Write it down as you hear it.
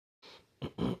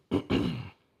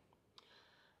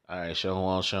Alright,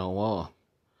 Shalom, Shalom.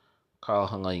 Call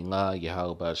Hangainga,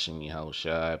 Yahweh Shem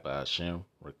Yahushai, Ba'ashem,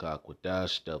 Rakak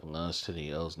Wadash, double us to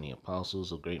the elders and the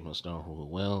apostles of great Mustang who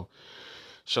will.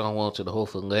 Shalom to the whole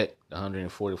elect, the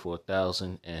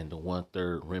 144,000 and the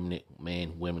 1/3 remnant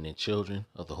men, women, and children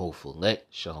of the whole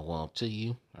elect. Shalom to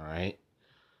you. Alright.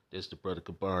 This is the brother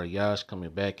Kabar Yash coming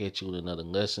back at you with another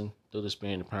lesson. Through the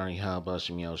spirit and the power of Yahweh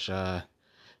Shem Yahushai.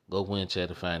 Go win to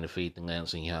edifying the faith and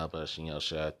lands in Yahweh Shem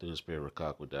Yahushai through the spirit of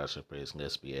Rakak Wadash and praise.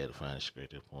 Let's be edifying the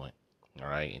scripture point. All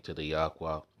right, and to the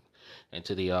Yahweh,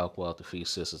 the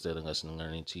feast sisters that are listening,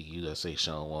 learning to you, that say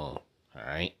Shalom. All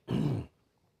right.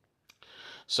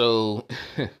 So,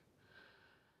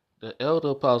 the elder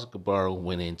Apostle Gabar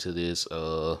went into this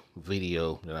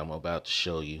video that I'm about to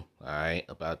show you. All right,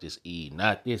 about this Eve,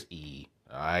 not this Eve.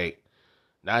 All right,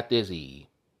 not this Eve,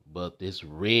 but this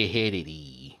red-headed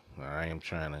Eve. All right, I'm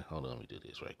trying to hold on. Let me do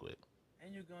this right quick.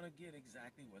 And you're gonna get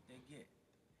exactly what they get.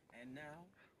 And now,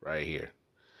 right here.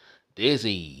 This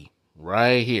Eve,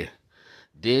 right here.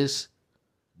 This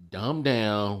dumbed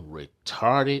down,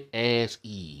 retarded ass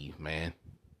Eve, man.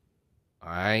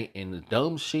 Alright, and the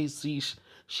dumb shit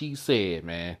she said,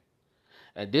 man.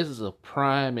 And this is a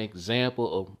prime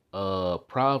example of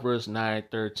Proverbs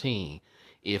 9:13.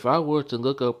 If I were to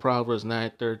look up Proverbs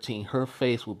 9:13, her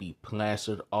face will be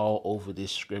plastered all over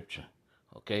this scripture.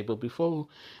 Okay, but before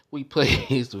we play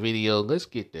this video, let's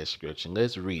get that scripture.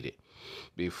 Let's read it.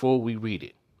 Before we read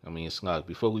it. I mean, it's not.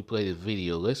 Before we play this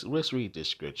video, let's read this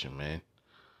scripture, man.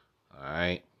 All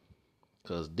right,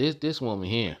 because this woman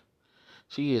here,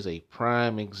 she is a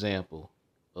prime example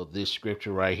of this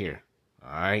scripture right here.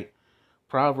 All right,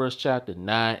 Proverbs chapter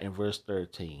 9 and verse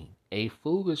 13. A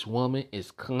foolish woman is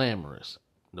clamorous.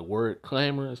 The word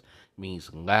clamorous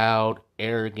means loud,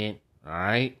 arrogant. All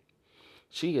right,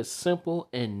 she is simple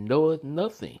and knoweth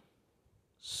nothing.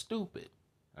 Stupid.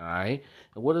 All right,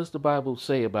 and what does the Bible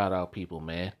say about our people,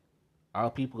 man? Our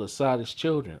people are Sodom's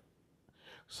children.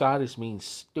 Sodom means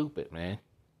stupid, man.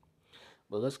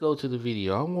 But let's go to the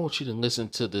video. I want you to listen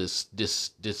to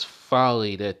this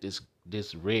folly that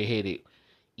this redheaded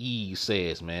Eve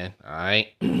says, man. All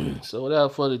right. So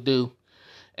without further ado,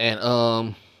 and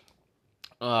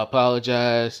I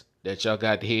apologize that y'all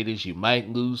got to hear this. You might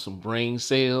lose some brain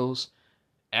cells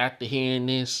after hearing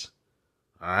this.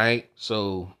 All right.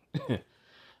 So,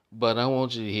 but I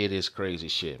want you to hear this crazy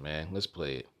shit, man. Let's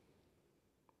play it.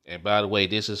 And by the way,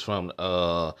 this is from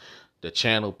the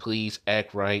channel Please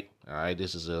Act Right. All right,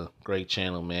 this is a great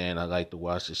channel, man. I like to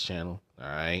watch this channel. All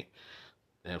right,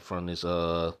 and from this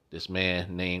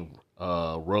man named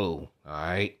Ro. All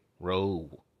right,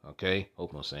 Ro. Okay,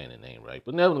 hope I'm saying the name right.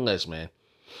 But nevertheless, man,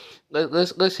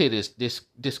 let's hear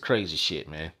this crazy shit,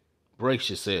 man. Brace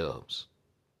yourselves.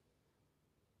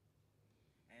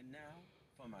 and now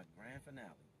for my grand finale.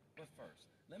 But first,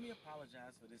 let me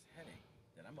apologize for this headache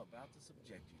that I'm about to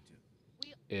subject you to.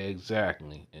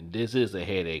 Exactly, and this is a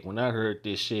headache. When I heard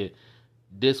this shit,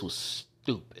 this was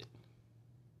stupid.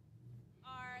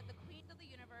 Are the queens of the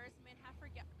universe. Men have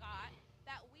forgot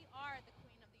that we are the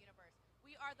queen of the universe.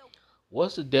 We are the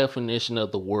What's the definition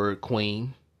of the word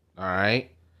queen? All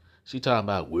right. She talking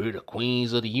about we're the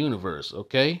queens of the universe.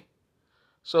 Okay.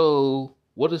 So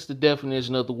what is the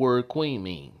definition of the word queen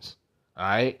means? All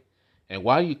right. And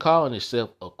why are you calling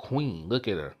yourself a queen? Look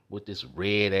at her with this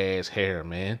red ass hair,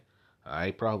 man. All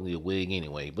right. Probably a wig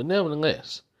anyway. But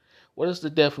nevertheless, what is the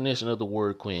definition of the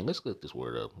word queen? Let's look this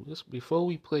word up. Before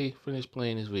we finish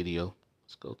playing this video,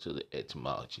 let's go to the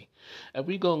etymology. And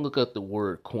we're going to look up the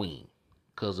word queen.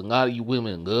 Because a lot of you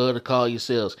women love to call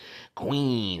yourselves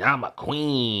queen. I'm a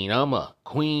queen. I'm a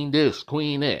queen this,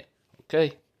 queen that.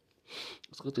 Okay?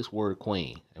 Let's look at this word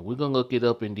queen. And we're going to look it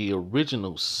up in the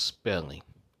original spelling.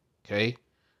 Okay?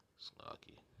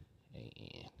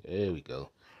 There we go.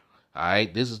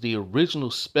 Alright, this is the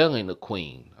original spelling of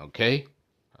queen. Okay?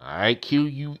 Alright,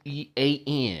 Quean.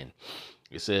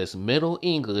 It says Middle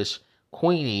English,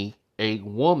 queenie, a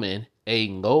woman, a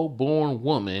low-born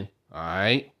woman.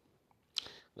 Alright?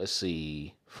 Let's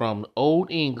see. From Old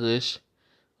English,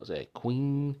 what's that?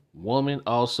 Queen, woman,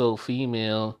 also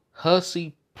female,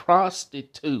 hussy,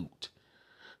 prostitute.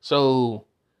 So,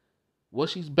 what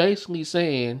she's basically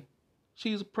saying,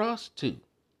 she's a prostitute.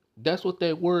 That's what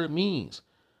that word means.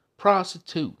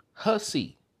 Prostitute,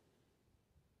 hussy.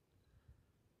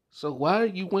 So why are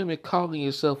you women calling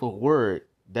yourself a word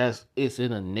it's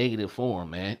in a negative form,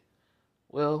 man?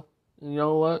 Well, you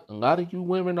know what? A lot of you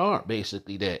women are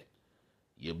basically that.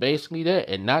 You're basically that,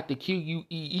 and not the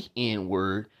Queen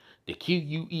word, the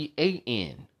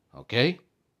Quean. Okay?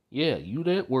 Yeah, you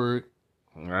that word.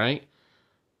 All right?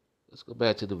 Let's go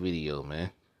back to the video, man.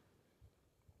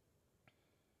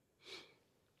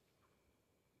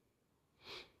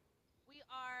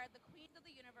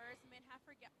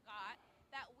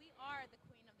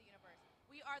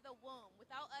 are the womb.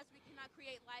 Without us, we cannot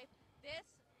create life. This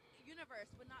universe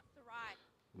would not thrive.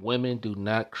 Women do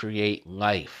not create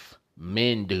life.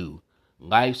 Men do.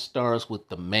 Life starts with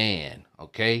the man,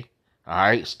 okay? All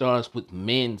right, starts with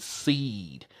men's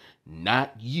seed,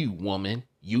 not you, woman.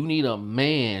 You need a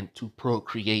man to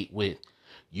procreate with.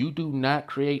 You do not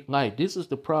create life. This is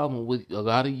the problem with a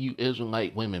lot of you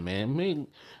Israelite women, man. I mean,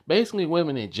 basically,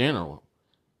 women in general.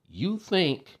 You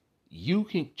think you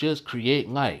can just create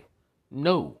life.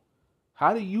 No.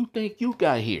 How do you think you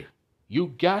got here? You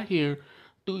got here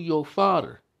through your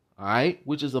father, all right,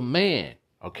 which is a man,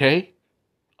 okay?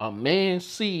 A man's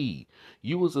seed.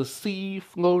 You was a seed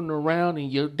floating around in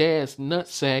your dad's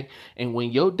nutsack, and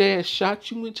when your dad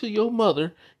shot you into your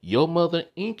mother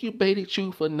incubated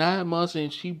you for 9 months,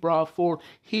 and she brought forth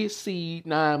his seed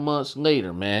 9 months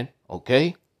later, man.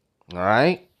 Okay? All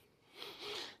right?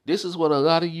 This is what a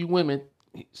lot of you women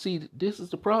see. This is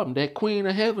the problem. That queen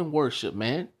of heaven worship,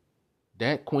 man.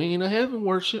 That queen of heaven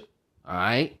worship. All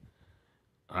right.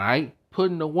 All right.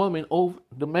 Putting the woman over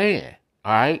the man.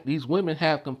 All right. These women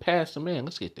have compassion, man.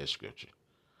 Let's get that scripture.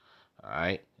 All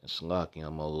right. It's lucky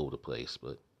I'm all over the place,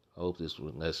 but I hope this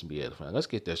lesson be edifying. Let's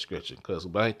get that scripture, because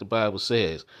like the Bible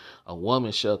says, a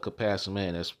woman shall compass a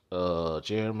man. That's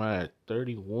Jeremiah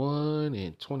 31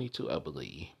 and 22, I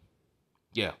believe.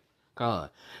 Yeah, come on.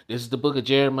 This is the book of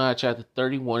Jeremiah, chapter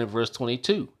 31 and verse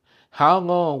 22. How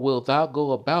long wilt thou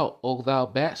go about, O thou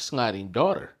backsliding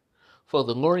daughter? For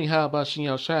the Lord Yahweh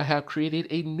shall have created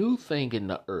a new thing in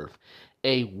the earth.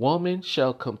 A woman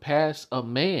shall compass a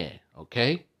man.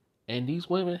 Okay? And these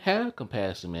women have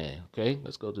compassed a man. Okay?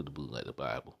 Let's go to the Blue Letter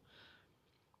Bible.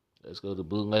 Let's go to the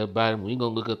Blue Letter Bible. We're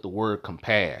going to look at the word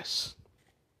compass.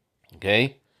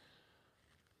 Okay?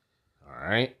 All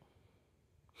right.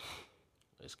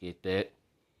 Let's get that.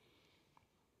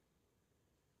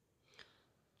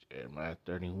 Jeremiah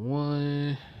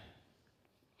 31.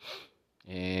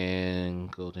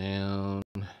 And go down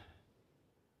to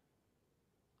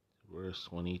verse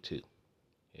 22.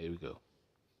 Here we go.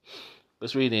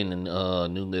 Let's read it in the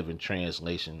New Living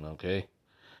Translation, okay?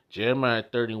 Jeremiah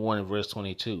 31 and verse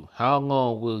 22. How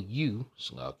long will you,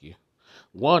 Slakia,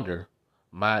 wonder,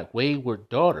 my wayward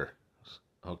daughter?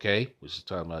 Okay? Which is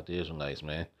talking about the Israelites,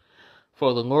 man.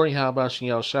 For the Lord Yahweh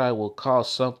Shai will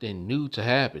cause something new to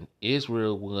happen.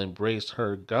 Israel will embrace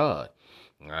her God.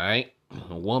 All right?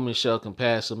 A woman shall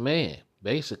compass a man,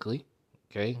 basically.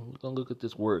 Okay? We're going to look at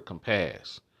this word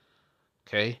compass.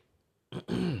 Okay?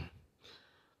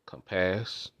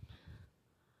 Compass.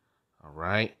 All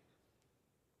right?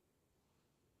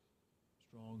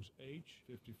 Strong's H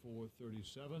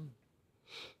 5437.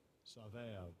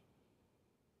 Savab.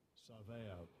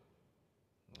 Savab.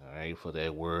 All right, for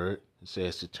that word. It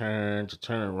says to turn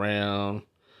around.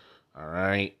 All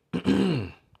right?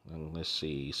 Let's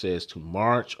see. It says to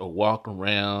march or walk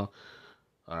around.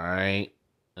 All right?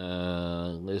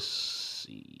 Let's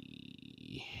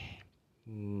see.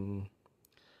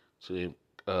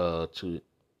 To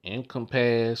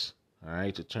encompass, all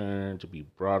right, to turn, to be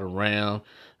brought around,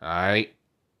 all right,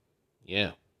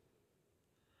 yeah,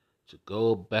 to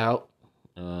go about,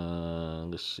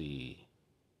 let's see,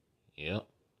 yep,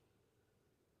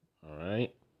 all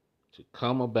right, to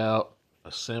come about,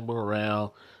 assemble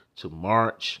around, to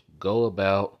march, go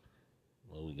about.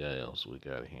 What we got else? We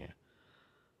got here,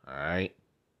 all right.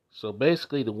 So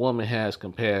basically, the woman has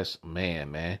compassed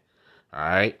man, all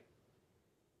right.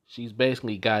 She's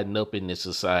basically gotten up in this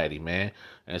society, man.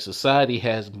 And society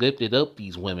has lifted up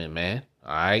these women, man.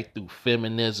 All right. Through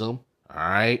feminism. All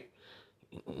right.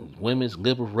 Women's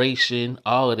liberation.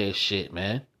 All of that shit,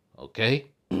 man. Okay.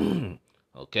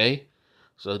 Okay.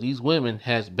 So these women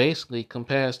has basically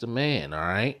compassed a man, all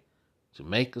right, to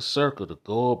make a circle to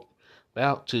go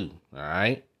about to, all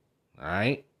right. All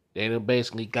right. They done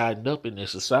basically gotten up in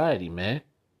this society, man.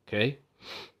 Okay.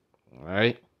 All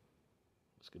right.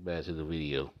 Let's get back to the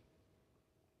video.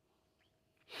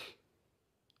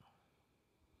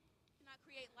 Cannot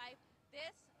create life.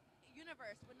 This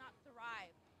universe would not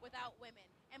thrive without women.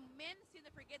 And men seem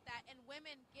to forget that, and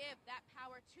women give that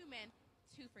power to men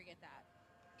to forget that.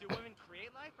 Do women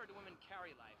create life or do women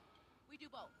carry life? We do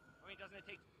both. I mean, doesn't it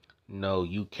take... No,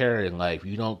 you carry life.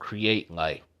 You don't create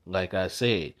life. Like I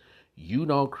said, you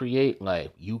don't create life.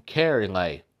 You carry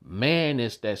life. Man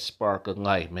is that spark of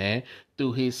life, man,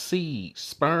 through his seed,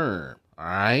 sperm. All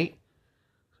right.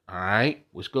 All right.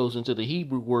 Which goes into the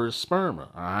Hebrew word sperma.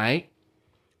 All right.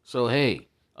 So, hey,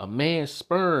 a man's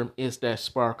sperm is that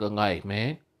spark of life,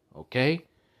 man. Okay.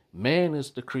 Man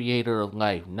is the creator of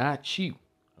life, not you.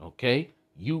 Okay.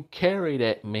 You carry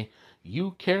that, man.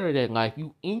 You carry that life.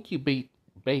 You incubate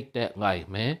that life,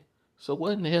 man. So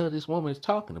what in the hell this woman is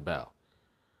talking about?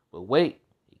 But wait,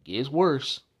 it gets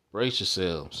worse. Brace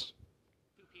yourselves.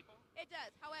 Two people? It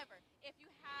does. However, if you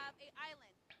have an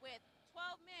island with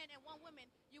 12 men and one woman,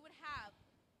 you would have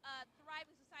a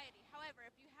thriving society. However,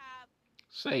 if you have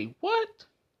Say what?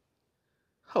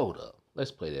 Hold up.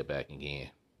 Let's play that back again.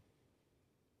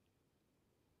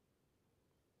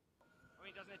 I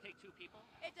mean, doesn't it take two people?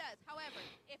 it does. However,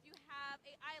 if you have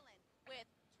an island with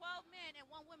 12 men and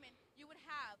one woman, you would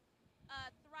have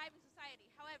a thriving society.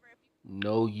 However, if you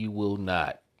No, you will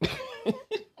not.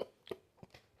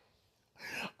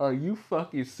 Are you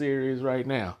fucking serious right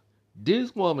now?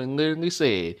 This woman literally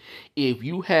said, if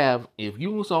you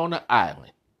was on an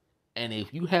island, and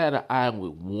if you had an island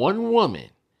with one woman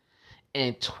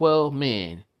and 12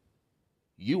 men,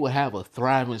 you will have a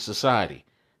thriving society.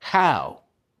 How?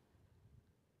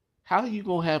 How you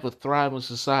gonna have a thriving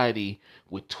society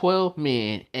with 12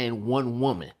 men and one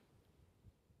woman?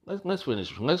 Let's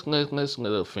finish. Let's let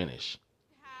her finish.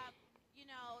 have,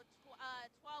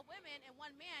 12 women and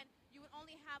one man, you would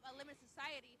only have a limited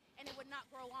society, and it would not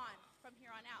grow on from here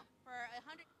on out. For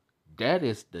 100 That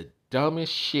is the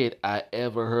dumbest shit I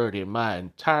ever heard in my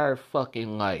entire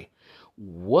fucking life.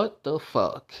 What the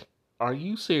fuck? Are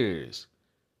you serious?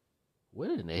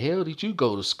 Where in the hell did you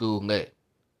go to school at?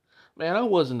 Man, I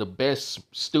wasn't the best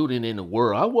student in the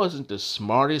world. I wasn't the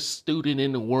smartest student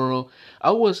in the world.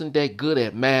 I wasn't that good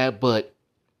at math, but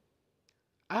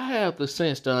I have the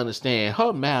sense to understand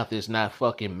her math is not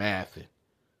fucking mathing.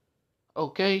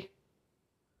 Okay?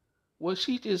 What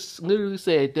she just literally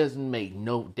said doesn't make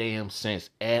no damn sense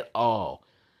at all.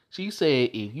 She said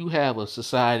if you have a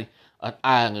society, an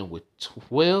island with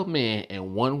 12 men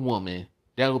and one woman,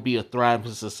 that would be a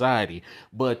thriving society.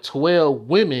 But 12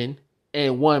 women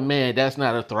and one man, that's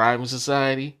not a thriving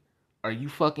society? Are you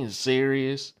fucking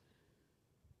serious?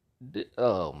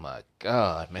 Oh my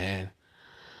God, man.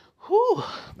 Whew.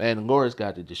 Man, the Lord's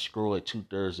got to destroy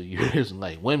 2/3 of yours. And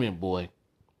like women, boy,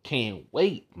 can't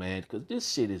wait, man, because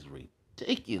this shit is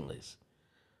ridiculous.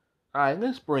 All right,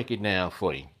 let's break it down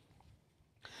for you.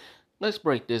 Let's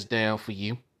break this down for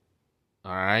you.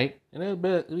 All right, and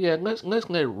then, yeah, let's let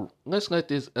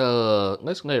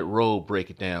Ro break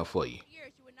it down for you.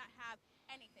 years, you would not have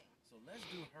anything. So let's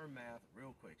do her math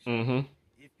real quick. Mm-hmm.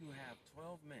 If you have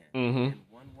 12 men Mm-hmm. and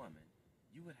one woman,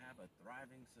 you would have a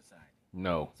thriving society.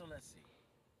 No. So let's see.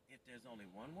 If there's only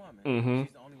one woman, Mhm.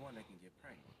 she's the only one that can get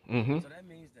pregnant. Mm-hmm. So that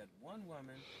means that one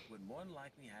woman would more than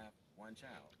likely have one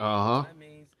child. Uh-huh. So that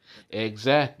means that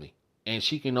Exactly. And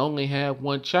she can only have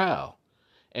one child.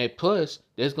 And plus,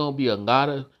 there's gonna be a lot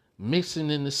of mixing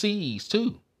in the seeds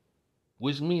too,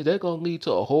 which means they're gonna lead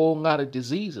to a whole lot of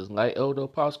diseases, like Elder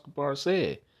Apostle Bar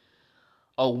said.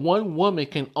 A one woman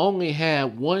can only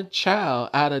have one child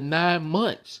out of 9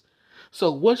 months.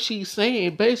 So what she's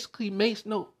saying basically makes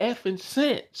no effing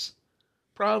sense.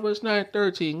 Proverbs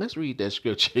 9:13. Let's read that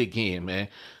scripture again, man.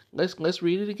 Let's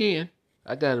read it again.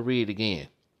 I gotta read it again.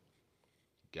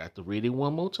 Got to read it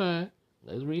one more time.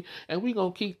 Let's read. And we're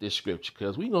going to keep this scripture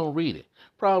because we're going to read it.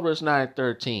 Proverbs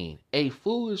 9:13. A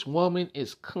foolish woman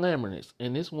is clamorous,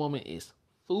 and this woman is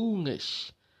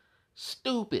foolish,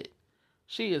 stupid.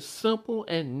 She is simple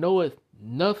and knoweth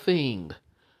nothing.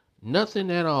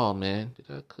 Nothing at all, man. Did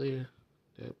I clear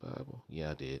that Bible?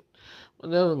 Yeah, I did.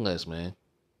 But nevertheless, man,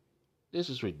 this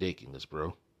is ridiculous,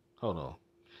 bro. Hold on.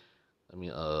 Let me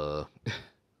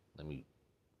let me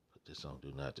put this on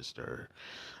Do Not Disturb.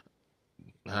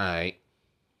 All right.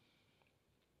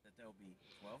 that there'll be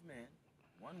 12 men,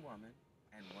 one woman,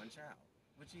 and one child,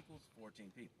 which equals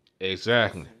 14 people.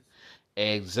 Exactly. This is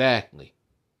Exactly.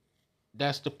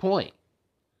 That's the point.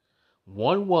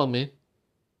 One woman,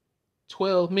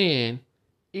 12 men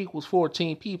equals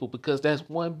 14 people because that's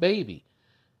one baby.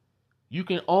 You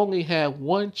can only have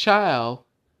one child,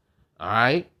 all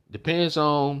right? Depends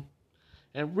on,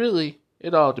 and really,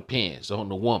 it all depends on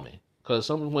the woman. Because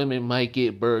some women might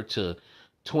give birth to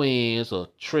twins or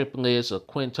triplets or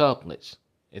quintuplets.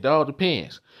 It all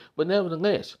depends. But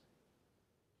nevertheless,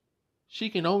 she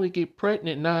can only get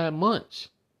pregnant 9 months.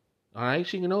 All right,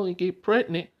 she can only get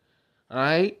pregnant, all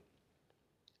right,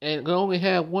 and can only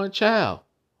have one child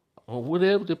or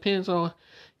whatever depends on.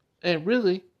 And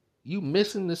really, you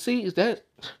missing the seeds. That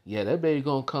baby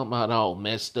gonna come out all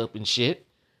messed up and shit.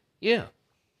 Yeah,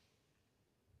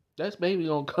 that's baby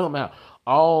gonna come out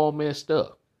all messed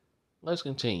up. Let's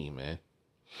continue, man.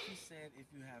 She said if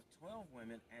you have 12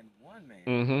 women and one man,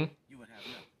 Mm-hmm. you would have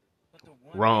nothing. But the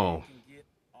one Wrong. man can get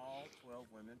all 12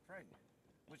 women pregnant,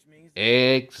 which means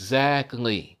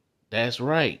Exactly. That's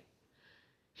right.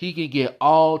 He can get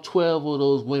all 12 of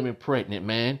those women pregnant,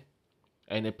 man.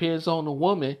 And it depends on the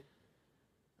woman.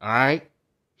 All right.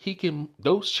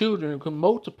 Those children can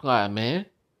multiply, man.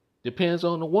 Depends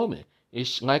on the woman.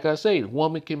 It's like I say, the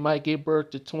woman might give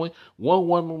birth to twins. One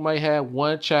woman might have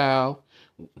one child.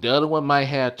 The other one might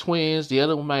have twins. The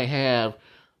other one might have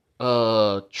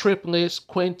triplets,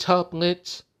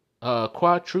 quintuplets,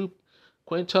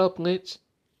 quintuplets.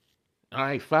 All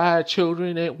right, 5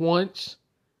 children at once.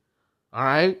 All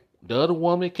right, the other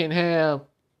woman can have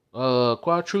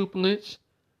quadruplets.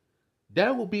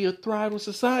 That would be a thriving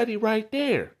society right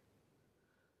there.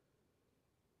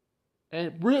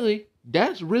 And really,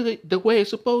 that's really the way it's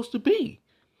supposed to be.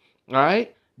 All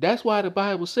right, that's why the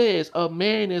Bible says a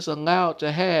man is allowed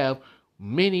to have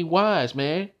many wives,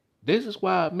 man. This is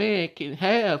why a man can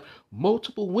have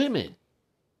multiple women.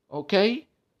 Okay,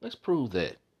 let's prove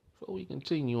that before we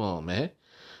continue on, man.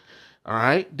 All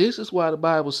right, this is why the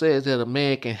Bible says that a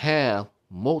man can have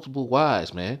multiple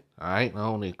wives, man. All right, I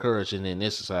don't encourage it in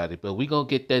this society, but we gonna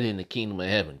get that in the kingdom of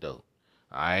heaven, though.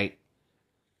 All right,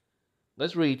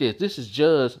 let's read this. This is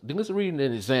Judge. Let's read an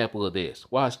example of this.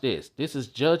 Watch this. This is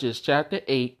Judges chapter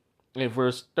 8 and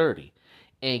verse 30.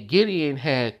 And Gideon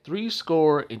had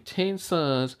 70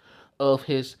 sons of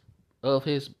his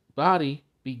body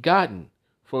begotten,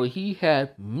 for he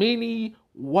had many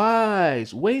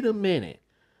wives. Wait a minute.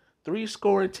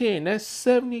 70, that's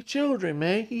 70 children,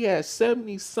 man. He had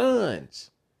 70 sons.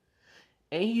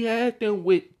 And he had them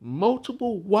with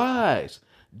multiple wives.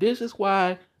 This is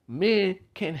why men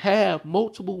can have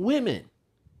multiple women.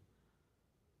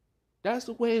 That's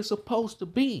the way it's supposed to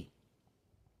be.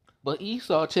 But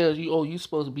Esau tells you, oh, you're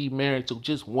supposed to be married to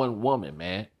just one woman,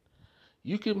 man.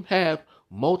 You can have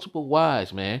multiple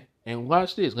wives, man. And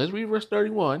watch this. Let's read verse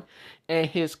 31. And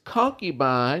his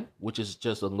concubine, which is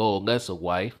just a little lesser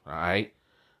wife, all right?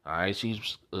 All right,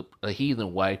 she's a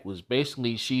heathen wife, was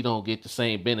basically she don't get the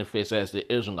same benefits as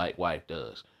the Israelite wife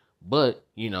does. But,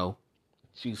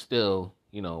 she's still,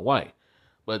 white.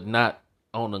 But not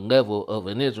on the level of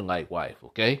an Israelite wife,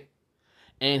 okay?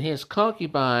 And his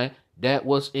concubine that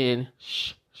was in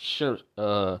Shechem,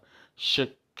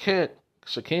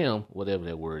 whatever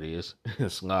that word is,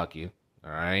 Slakia,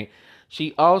 all right?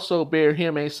 She also bare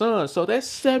him a son. So that's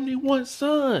 71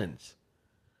 sons.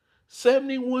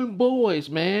 71 boys,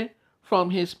 man, from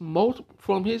his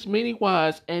many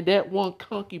wives and that one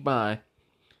concubine.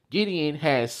 Gideon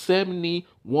has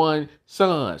 71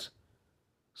 sons.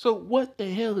 So what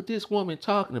the hell is this woman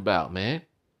talking about, man?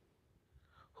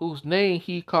 Whose name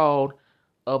he called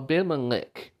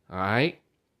Abimelech. All right.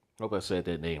 Hope I said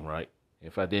that name right.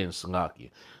 If I didn't, slock you.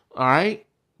 All right.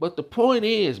 But the point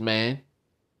is, man.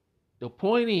 The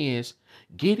point is,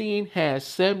 Gideon has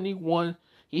 71.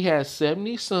 He has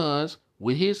 70 sons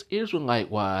with his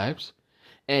Israelite wives,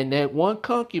 and that one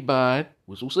concubine,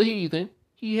 which was a heathen,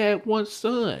 he had one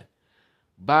son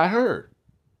by her.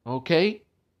 Okay?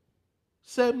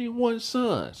 71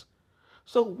 sons.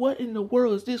 So what in the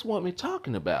world is this woman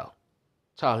talking about?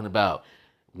 Talking about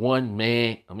one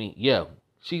man. I mean, yeah,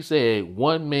 she said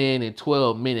 1 man in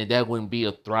 12 minutes, that wouldn't be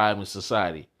a thriving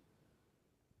society.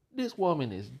 This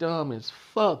woman is dumb as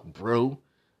fuck, bro.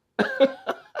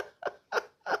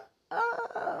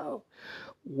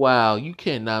 Wow, you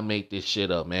cannot make this shit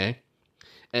up, man.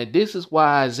 And this is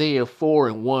why Isaiah 4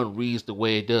 and 1 reads the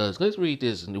way it does. Let's read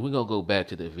this and we're going to go back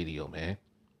to the video, man.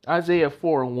 Isaiah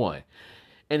 4 and 1.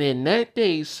 And in that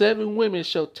day, 7 women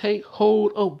shall take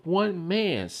hold of 1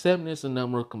 man. 7 is the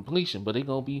number of completion, but it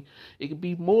could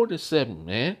be more than 7,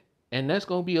 man. And that's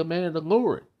going to be a man of the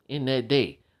Lord in that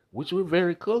day, which we're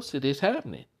very close to this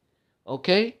happening.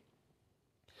 Okay?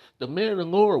 The man of the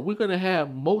Lord, we're going to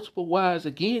have multiple wives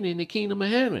again in the kingdom of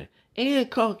heaven and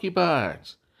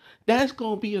concubines. That's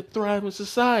going to be a thriving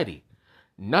society.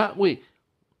 Not with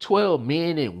 12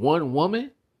 men and 1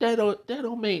 woman. That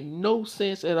don't make no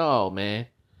sense at all, man.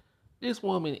 This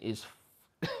woman is,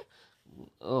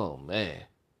 oh man,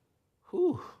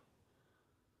 whew.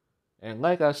 And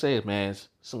like I said, man,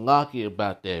 it's lucky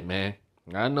about that, man.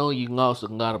 I know you lost a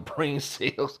lot of brain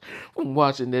cells from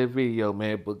watching that video,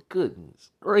 man, but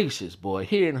goodness gracious, boy,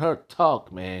 hearing her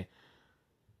talk, man,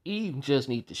 Eve just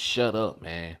need to shut up,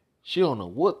 man. She don't know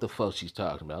what the fuck she's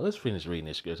talking about. Let's finish reading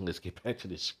this script and let's get back to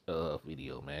this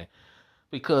video, man.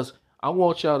 Because I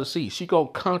want y'all to see, she gonna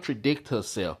contradict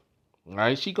herself. All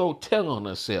right, she gonna tell on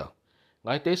herself.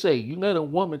 Like they say, you let a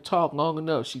woman talk long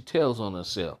enough, she tells on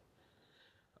herself.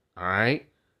 All right.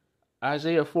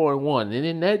 Isaiah 4 and 1. And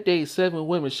in that day, 7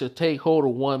 women shall take hold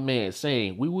of 1 man,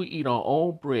 saying, we will eat our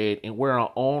own bread and wear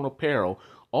our own apparel.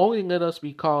 Only let us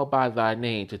be called by thy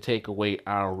name to take away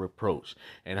our reproach.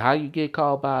 And how you get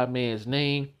called by a man's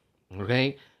name,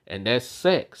 okay? And that's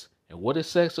sex. And what is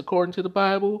sex according to the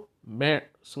Bible?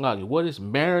 What is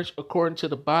marriage according to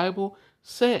the Bible?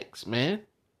 Sex, man.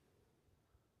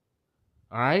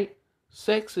 All right?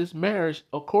 Sex is marriage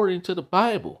according to the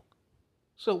Bible.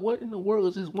 So what in the world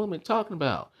is this woman talking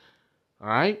about? All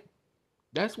right?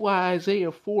 That's why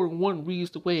Isaiah 4:1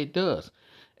 reads the way it does.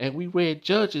 And we read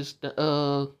Judges,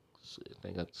 I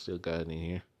think I still got it in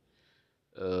here.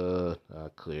 I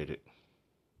cleared it.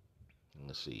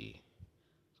 Let's see.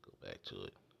 Let's go back to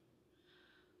it.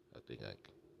 I think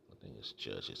it's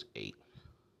Judges 8.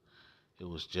 It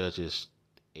was Judges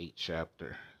 8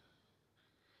 chapter.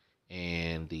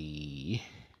 And the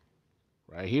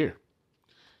right here.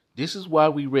 This is why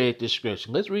we read this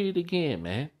scripture. Let's read it again,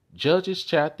 man. Judges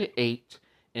chapter 8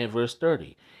 and verse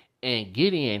 30. And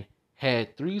Gideon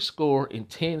had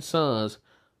 60 sons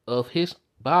of his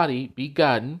body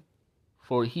begotten,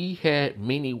 for he had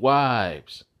many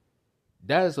wives.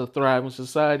 That is a thriving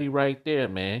society right there,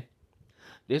 man.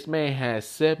 This man has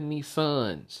 70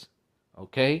 sons.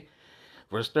 Okay?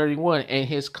 Verse 31. And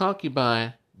his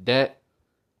concubine that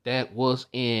was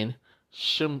in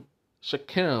Shechem,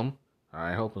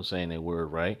 I hope I'm saying that word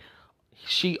right,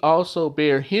 she also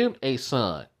bare him a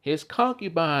son. His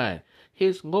concubine,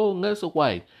 his little lesser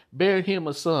wife, bare him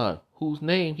a son, whose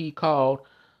name he called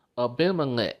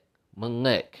Abimelech.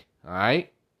 Melech.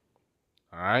 Alright?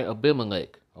 Alright,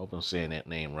 Abimelech. Hope I'm saying that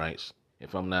name right.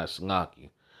 If I'm not snarky.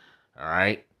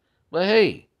 Alright? But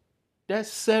hey,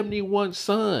 that's 71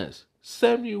 sons.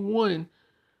 71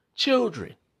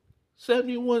 children.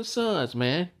 71 sons,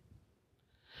 man.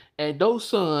 And those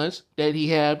sons that he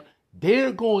had,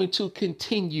 they're going to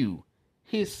continue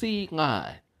his seed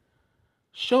line.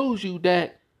 Shows you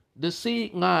that the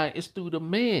seed line is through the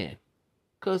man.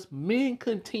 Because men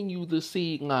continue the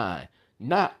seed line,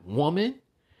 not woman.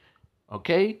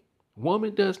 Okay?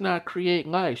 Woman does not create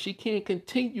life. She can't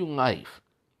continue life.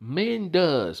 Men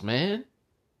does, man.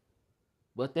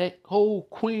 But that whole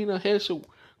Queen of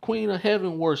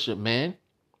Heaven worship, man.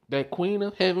 That Queen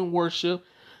of Heaven worship,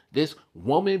 this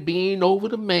woman being over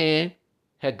the man,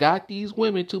 had got these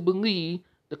women to believe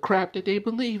the crap that they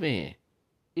believe in.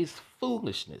 It's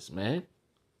foolishness, man.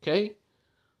 Okay?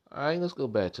 Alright, let's go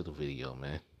back to the video,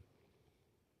 man.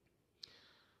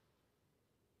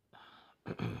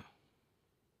 You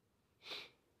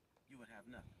would have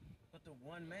nothing. But the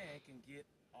one man can get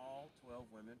all 12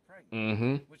 women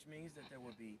pregnant, which means that there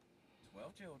would be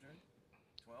 12 children,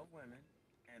 12 women,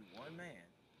 and one man,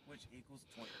 which equals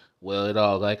 20.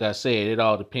 Well, like I said, it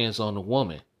all depends on the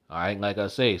woman. Alright, like I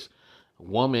say, a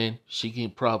woman, she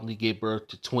can probably give birth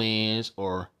to twins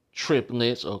or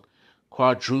triplets or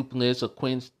quadruplets or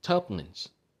quintuplets.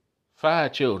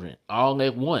 5 children, all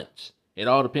at once. It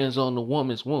all depends on the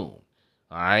woman's womb.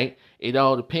 Alright? It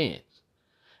all depends.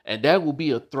 And that will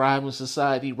be a thriving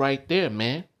society right there,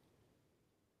 man.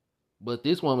 But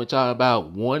this woman talking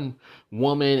about one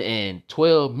woman and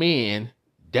 12 men,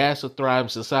 that's a thriving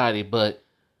society. But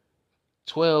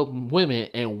 12 women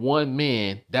and 1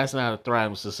 man, that's not a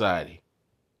thriving society.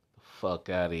 Fuck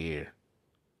out of here.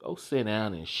 Go sit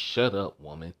down and shut up,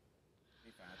 woman.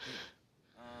 Hey, 5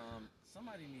 people.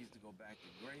 Somebody needs to go back to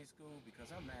grade school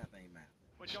because our math ain't math.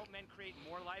 But don't men create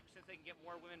more life since they can get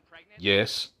more women pregnant?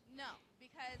 Yes. No,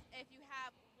 because if you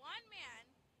have one man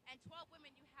and 12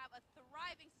 women, you have a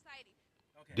thriving society.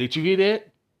 Okay. Did you hear that?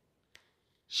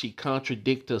 She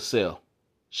contradicted herself.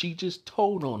 She just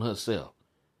told on herself.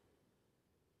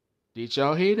 Did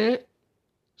y'all hear that?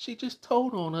 She just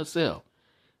told on herself.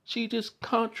 She just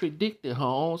contradicted her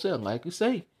own self. Like you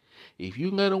say, if you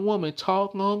let a woman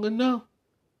talk long enough,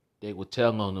 they will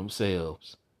tell on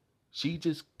themselves. She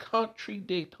just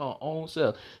contradicted her own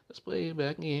self. Let's play it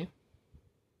back in.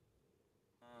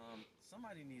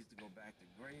 Somebody needs to go back to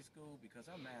grade school because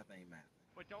our math ain't math.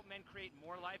 But don't men create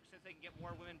more life since they can get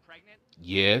more women pregnant?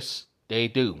 Yes, they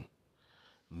do.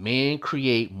 Men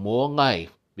create more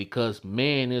life because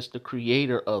man is the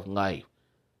creator of life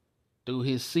through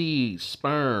his seed,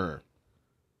 sperm.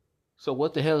 So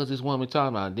what the hell is this woman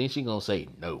talking about? Then she gonna say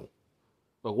no.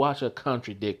 But watch her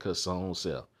contradict her own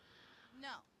self.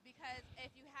 No, because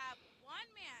if you have one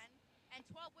man and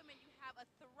 12 women, you have a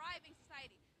thriving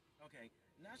society. Okay,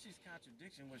 now she's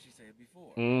contradicting what she said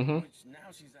before. Which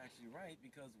now she's actually right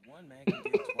because one man can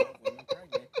get 12 women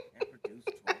pregnant and produce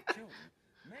 12 children.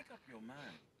 Make up your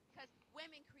mind. Because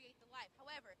women create the life.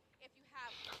 However, if you have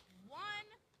one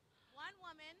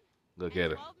woman Look and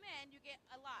at her. 12 men, you get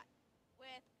a lot.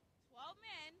 With 12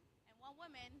 men and 1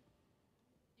 woman,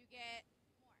 you get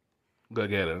more.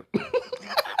 Look at her.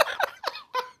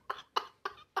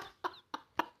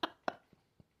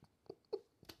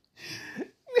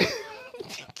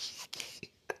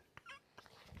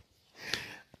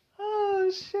 Oh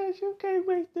shit, you can't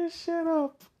make this shit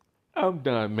up. I'm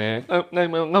done, man. I'm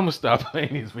gonna stop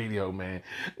playing this video, man.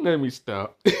 Let me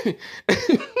stop.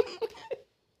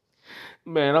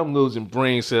 Man, I'm losing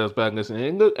brain cells by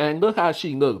listening. And look how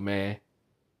she look, man.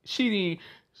 She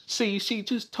see she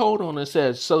just told on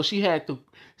herself, so she had to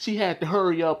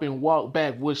hurry up and walk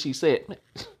back what she said. Man,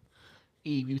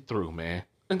 Eve, you through, man.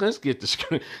 And let's get the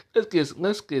script.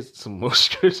 Let's get some more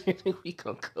scripts. And we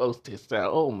gonna close this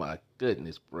out. Oh my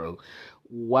goodness, bro.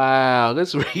 Wow.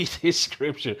 Let's read this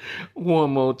scripture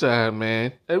one more time,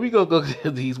 man. And we gonna go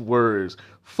to these words: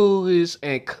 foolish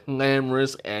and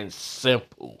clamorous and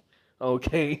simple.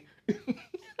 Okay. This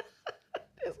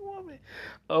woman.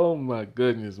 Oh my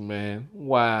goodness, man.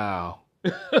 Wow.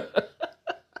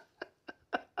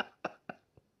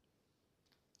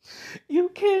 You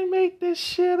can't make this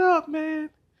shit up, man.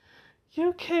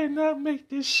 You cannot make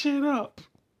this shit up.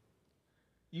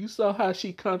 You saw how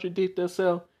she contradicted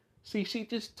herself? See, she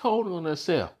just told on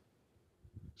herself.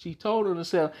 She told on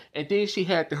herself, and then she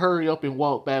had to hurry up and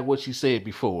walk back what she said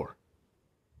before.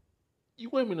 You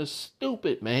women are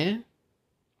stupid, man.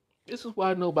 This is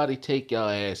why nobody take y'all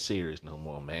ass serious no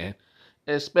more, man.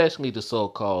 Especially the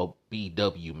so-called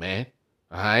BW, man.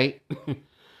 Alright?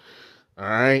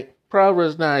 Alright?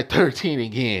 Proverbs 9:13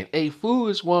 again. A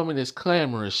foolish woman is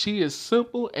clamorous. She is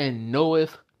simple and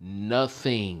knoweth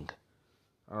nothing.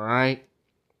 Alright?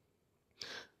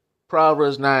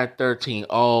 Proverbs 9:13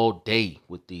 all day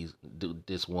with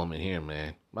this woman here,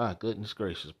 man. My goodness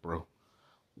gracious, bro.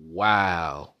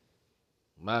 Wow.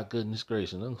 My goodness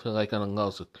gracious. I feel like I done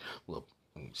lost well,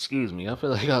 excuse me. I feel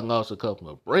like I lost a couple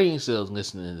of brain cells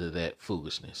listening to that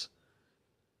foolishness.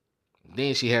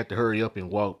 Then she had to hurry up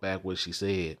and walk back what she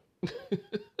said.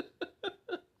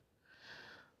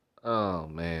 Oh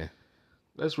man.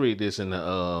 Let's read this in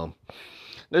the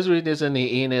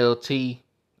NLT.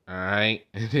 Alright.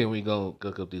 And then we gonna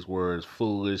look up these words: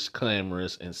 foolish,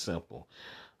 clamorous, and simple.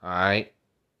 Alright.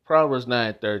 Proverbs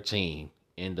 9:13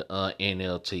 in the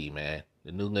NLT, man.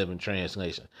 The New Living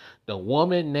Translation. The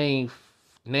woman named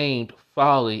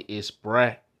Folly is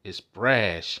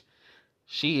brash.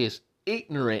 She is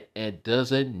ignorant and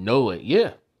doesn't know it.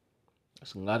 Yeah.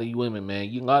 That's a lot of you women, man.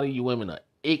 A lot of you women are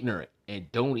ignorant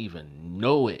and don't even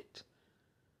know it.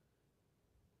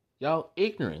 Y'all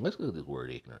ignorant. Let's look at this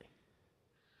word ignorant.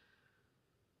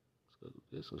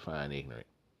 Let's find ignorant.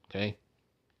 Okay.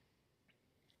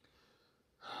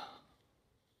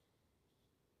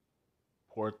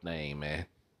 Poor thing, man.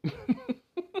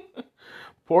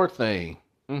 Poor thing.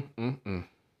 Sluggy.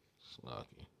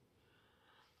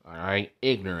 All right.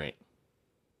 Ignorant.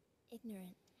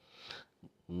 Ignorant.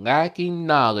 Lacking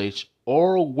knowledge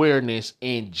or awareness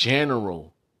in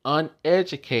general.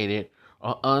 Uneducated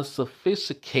or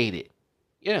unsophisticated.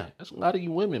 Yeah, that's a lot of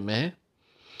you women, man.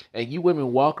 And you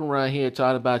women walking around here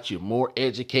talking about you're more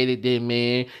educated than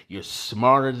men, you're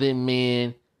smarter than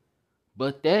men.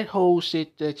 But that whole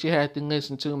shit that you had to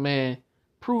listen to, man,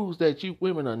 proves that you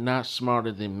women are not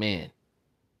smarter than men.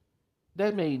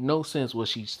 That made no sense what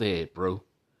she said, bro.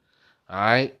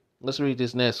 Alright, let's read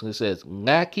this next one. It says,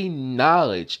 lacking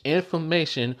knowledge,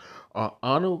 information, or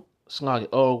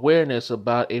awareness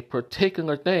about a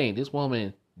particular thing. This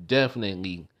woman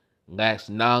definitely lacks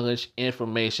knowledge,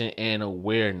 information, and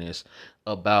awareness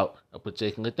about a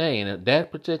particular thing. And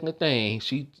that particular thing,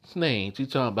 she's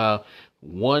talking about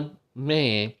one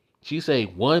man. She say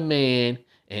one man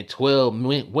and 12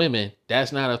 women.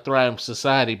 That's not a thriving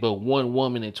society, but one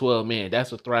woman and 12 men.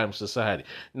 That's a thriving society.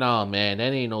 No, man,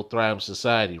 that ain't no thriving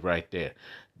society right there.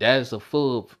 That is a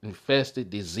full of infested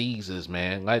diseases,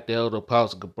 man. Like the elder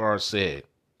Apostle Gabar said.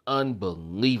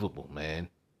 Unbelievable, man.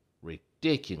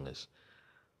 Ridiculous.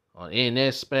 In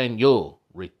Espanol,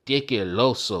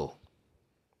 ridiculoso.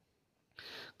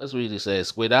 Let's read this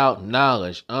as without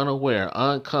knowledge, unaware,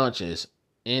 unconscious,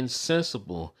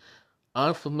 insensible,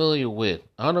 unfamiliar with,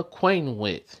 unacquainted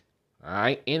with,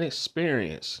 alright,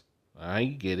 inexperienced, alright,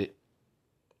 you get it.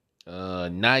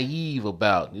 Naive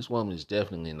about. This woman is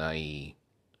definitely naive.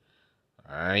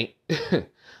 Alright.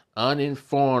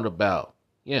 Uninformed about.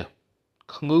 Yeah.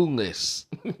 Clueless.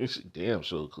 Damn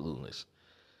sure clueless.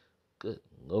 Good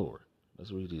Lord.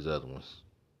 Let's read these other ones.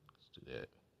 Let's do that.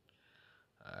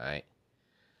 Alright.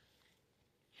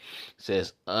 It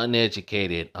says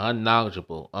uneducated,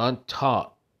 unknowledgeable,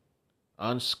 untaught,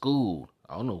 unschooled.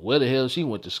 I don't know where the hell she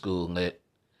went to school at.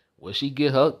 Where she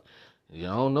get her? I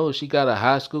don't know if she got a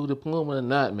high school diploma or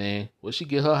not, man. Where she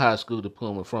get her high school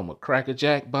diploma from? A Cracker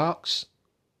Jack box?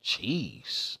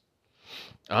 Jeez.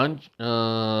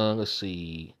 Let's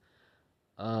see.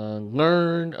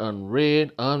 Unlearned,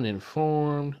 unread,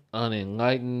 uninformed,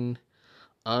 unenlightened,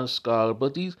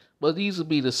 unscholarly. But these would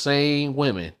be the same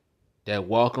women that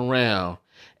walk around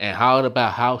And how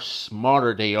about how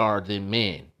smarter they are than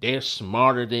men? They're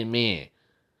smarter than men.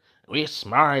 We're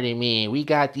smarter than men. We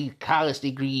got these college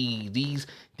degrees, these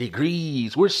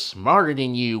degrees. We're smarter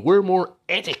than you. We're more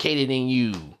educated than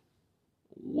you.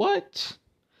 What?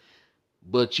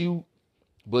 But you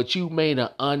made an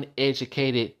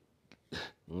uneducated,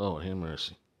 Lord have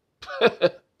mercy.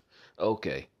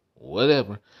 Okay,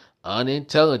 whatever.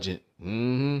 Unintelligent.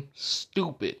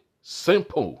 Stupid.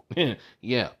 Simple.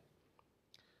 Yeah.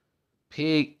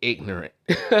 Pig ignorant.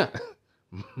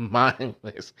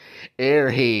 Mindless.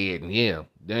 Airhead. Yeah.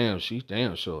 Damn, she's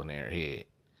damn sure an airhead.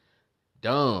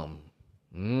 Dumb.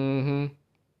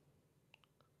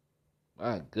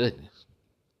 My goodness.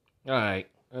 All right.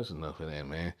 That's enough of that,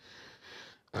 man.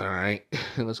 All right.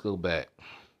 Let's go back.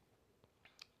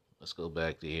 Let's go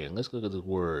back to here. Let's look at the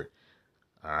word.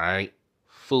 All right.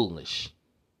 Foolish.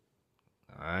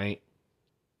 All right.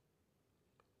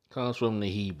 Comes from the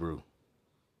Hebrew.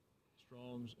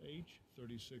 Strong's H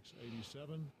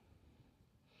 3687.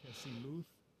 Kesiluth.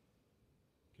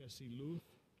 Kesiluth.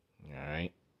 All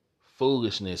right.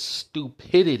 Foolishness,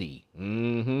 stupidity.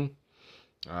 All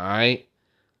right.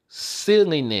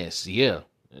 Silliness. Yeah.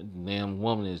 That damn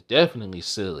woman is definitely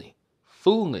silly.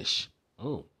 Foolish.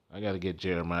 Oh, I got to get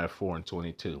Jeremiah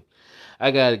 4:22.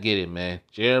 I got to get it, man.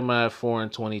 Jeremiah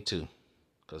 4:22.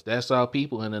 Because that's our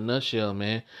people in a nutshell,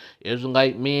 man.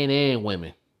 Israelite men and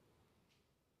women.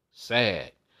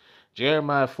 Sad.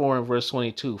 Jeremiah 4 and verse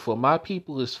 22. For my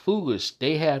people is foolish.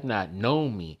 They have not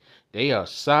known me. They are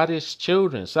sottish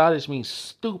children. Sottish means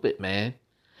stupid, man.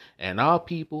 And our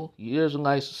people, you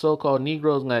Israelites, so-called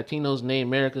Negroes, Latinos, and Native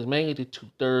Americans, mainly the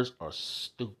 2/3 are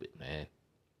stupid, man.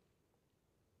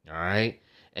 All right?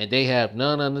 And they have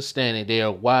none understanding. They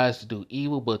are wise to do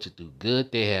evil, but to do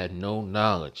good, they have no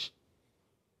knowledge.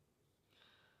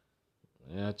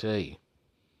 And I tell you.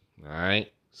 All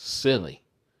right? Silly.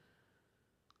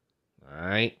 All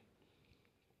right?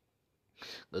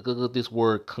 Look at this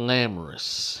word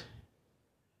clamorous.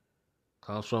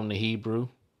 Comes from the Hebrew.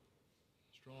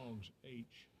 Strong's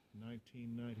H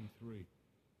 1993.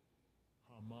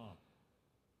 Hama.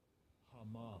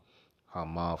 Hama.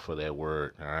 Hama for that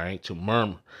word. All right? To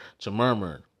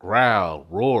murmur, growl,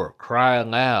 roar, cry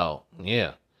loud.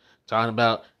 Yeah. Talking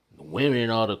about the women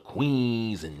are the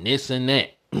queens and this and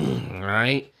that. All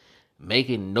right?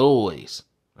 Making noise.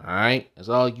 All right? That's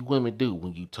all you women do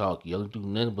when you talk. You don't do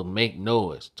nothing but make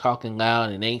noise. Talking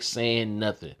loud and ain't saying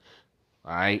nothing.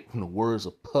 All right? From the words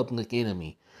of Public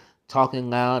Enemy. Talking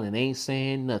loud and ain't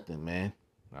saying nothing, man.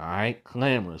 All right?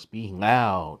 Clamorous. Be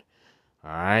loud.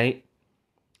 All right?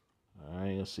 All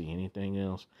right, let's see. Anything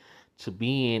else? To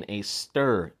be in a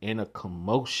stir, in a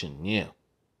commotion. Yeah.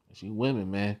 That's you women,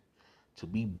 man. To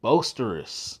be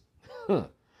boisterous. All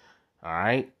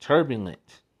right?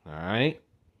 Turbulent. All right?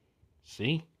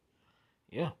 See?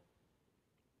 Yeah.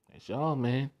 That's y'all,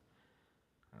 man.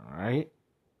 All right?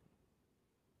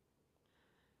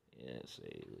 Yeah, let's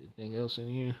see. Anything else in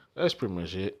here? That's pretty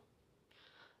much it.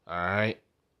 All right?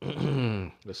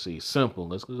 Let's see. Simple.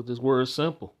 Let's look at this word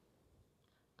simple.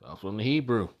 Comes from the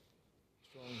Hebrew.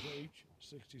 Strong's H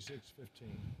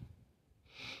 6615.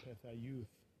 Pethayuth.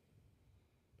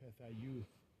 Pethayuth.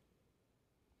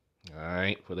 All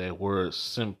right, for that word,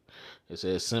 it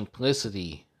says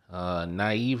simplicity,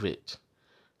 naivete,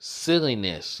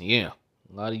 silliness. Yeah,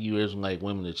 a lot of you Israelite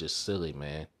women are just silly,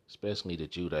 man, especially the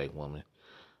Judite woman.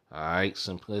 All right,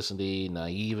 simplicity,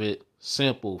 naivete,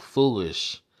 simple,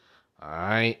 foolish. All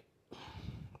right,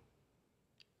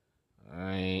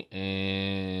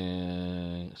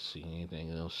 and let's see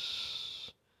anything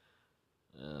else.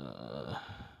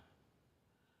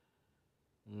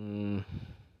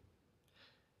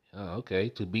 Oh, okay.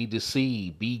 To be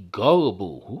deceived, be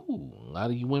gullible. Ooh, a lot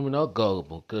of you women are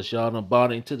gullible because y'all done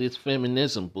bought into this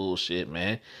feminism bullshit,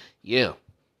 man. Yeah.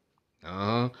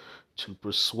 Uh-huh. To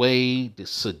persuade, to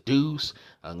seduce.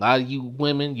 A lot of you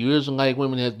women, you Israelite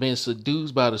women, have been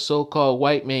seduced by the so-called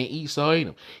white man Esau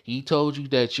Edom. He told you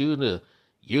that you're the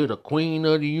queen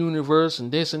of the universe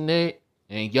and this and that,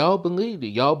 and y'all believed it.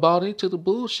 Y'all bought into the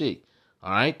bullshit.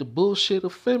 All right, the bullshit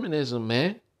of feminism,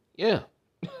 man. Yeah.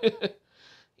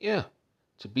 Yeah.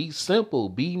 To be simple,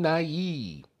 be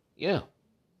naive. Yeah.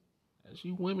 That's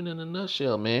you women in a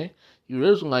nutshell, man. You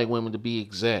Israelite women to be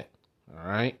exact. All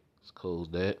right. Let's close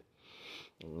that.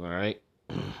 All right.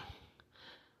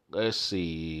 Let's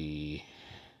see.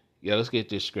 Yeah, let's get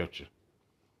this scripture.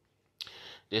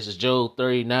 This is Job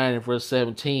 39 and verse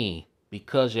 17.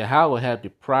 Because Yahweh hath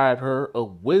deprived her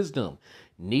of wisdom,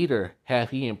 neither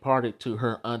hath he imparted to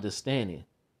her understanding.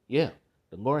 Yeah.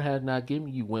 The Lord has not given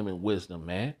you women wisdom,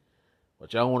 man.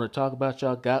 But y'all want to talk about,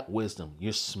 y'all got wisdom.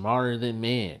 You're smarter than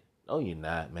men. No, you're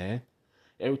not, man.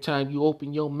 Every time you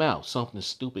open your mouth, something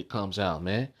stupid comes out,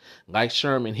 man. Like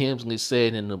Sherman Hemsley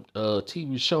said in the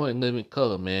TV show in Living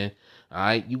Color, man. All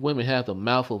right, you women have the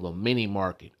mouth of a mini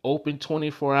market. Open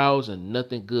 24 hours and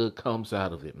nothing good comes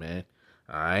out of it, man.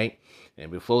 All right.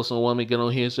 And before some woman get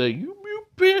on here and say, you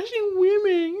bashing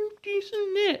women, you this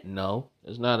and that. No,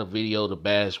 it's not a video to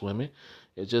bash women.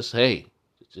 It's just, hey,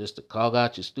 it's just to call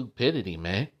out your stupidity,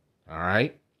 man. All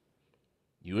right.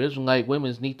 You Israelite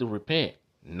women need to repent.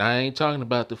 And I ain't talking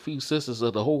about the few sisters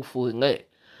of the hopeful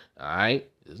elect.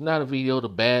 Alright? It's not a video to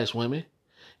bash women.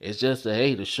 It's just a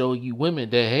hey to show you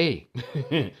women that hey,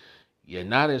 you're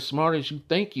not as smart as you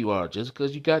think you are. Just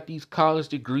because you got these college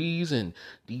degrees and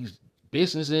these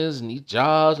businesses and these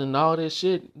jobs and all that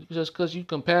shit, just because you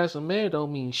can pass a man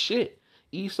don't mean shit.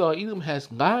 Esau Edom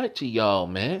has lied to y'all,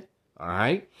 man.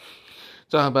 Alright?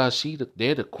 Talking about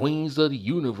they're the queens of the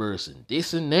universe and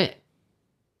this and that.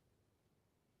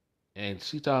 And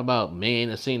she talking about men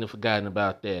that seem to forgotten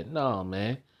about that. No,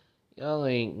 man. Y'all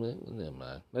ain't, never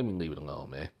mind. Let me leave it alone,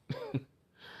 man.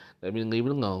 Let me leave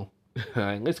it alone. All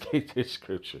right, let's get to this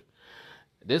scripture.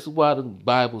 This is why the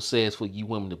Bible says for you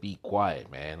women to be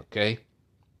quiet, man, okay?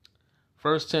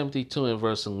 1 Timothy 2 and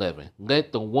verse 11.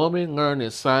 Let the woman learn in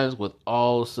silence with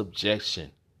all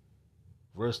subjection.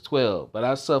 Verse 12. But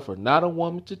I suffer not a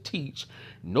woman to teach,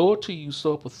 nor to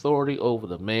usurp authority over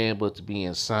the man, but to be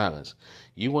in silence.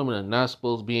 You women are not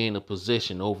supposed to be in a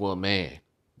position over a man.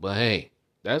 But hey,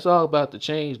 that's all about to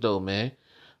change though, man.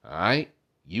 Alright?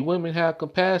 You women have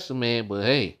compassion, man, but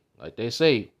hey, like they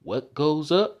say, what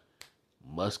goes up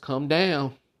must come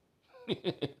down.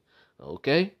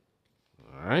 Okay?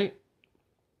 Alright?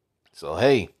 So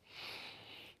hey.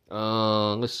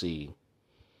 Let's see.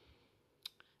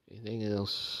 Anything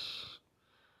else?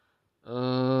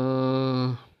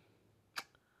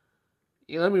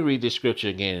 Yeah, let me read this scripture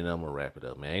again and I'm gonna wrap it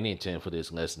up, man. I ain't intend for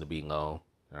this lesson to be long.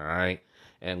 Alright?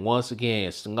 And once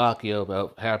again, Salakia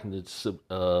about having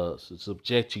to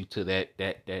subject you to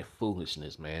that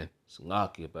foolishness, man.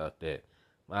 Salakia about that.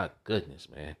 My goodness,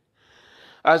 man.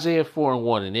 Isaiah 4 and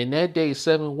 1. And in that day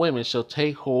 7 women shall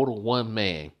take hold of one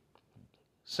man,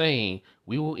 saying,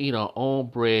 we will eat our own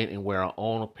bread and wear our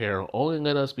own apparel. Only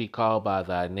let us be called by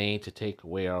thy name to take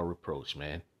away our reproach,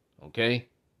 man. Okay?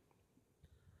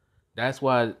 That's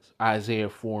why Isaiah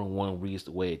 4 and 1 reads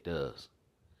the way it does.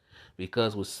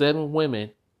 Because with 7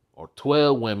 women, or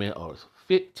 12 women, or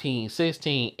 15,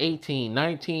 16, 18,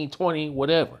 19, 20,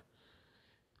 whatever.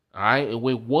 Alright? And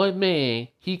with one man,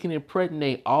 he can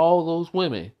impregnate all those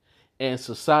women, and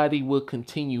society will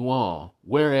continue on.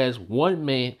 Whereas one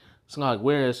man, it's like,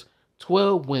 whereas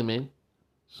 12 women,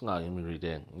 it's like, let me read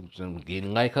that. I'm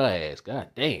getting like her ass. God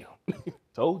damn.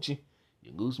 Told you.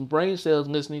 You lose some brain cells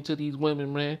listening to these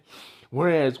women, man.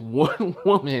 Whereas one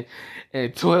woman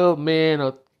and 12 men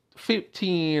or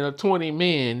 15 or 20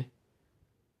 men,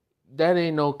 that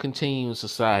ain't no continuing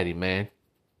society, man.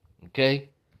 Okay?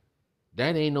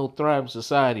 That ain't no thriving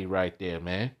society right there,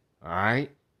 man.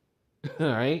 Alright?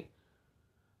 Alright?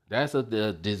 That's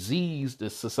the disease,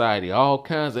 the society. All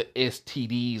kinds of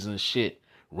STDs and shit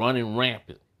running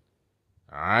rampant.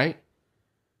 Alright?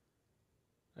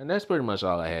 And that's pretty much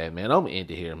all I had, man. I'm going to end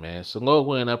it here, man. So, Lord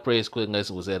willing, I pray this quick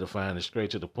lesson was edifying and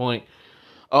straight to the point.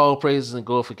 All praises and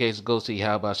glorifications goes to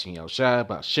Yahweh Shem Yahushai,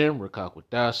 Bashem, Rakak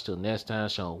Wadash. Till next time,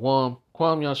 Shalom,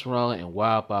 Kwam Yasharal, and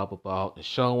Wild Baba Ball, and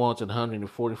Shalom to the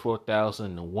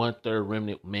 144,000 and 1/3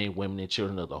 remnant men, women, and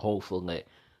children of the whole elect.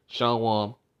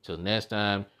 Shalom, till next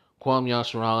time, Kwam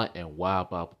Yasharal, and Wild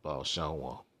Baba Ball.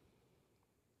 Shalom.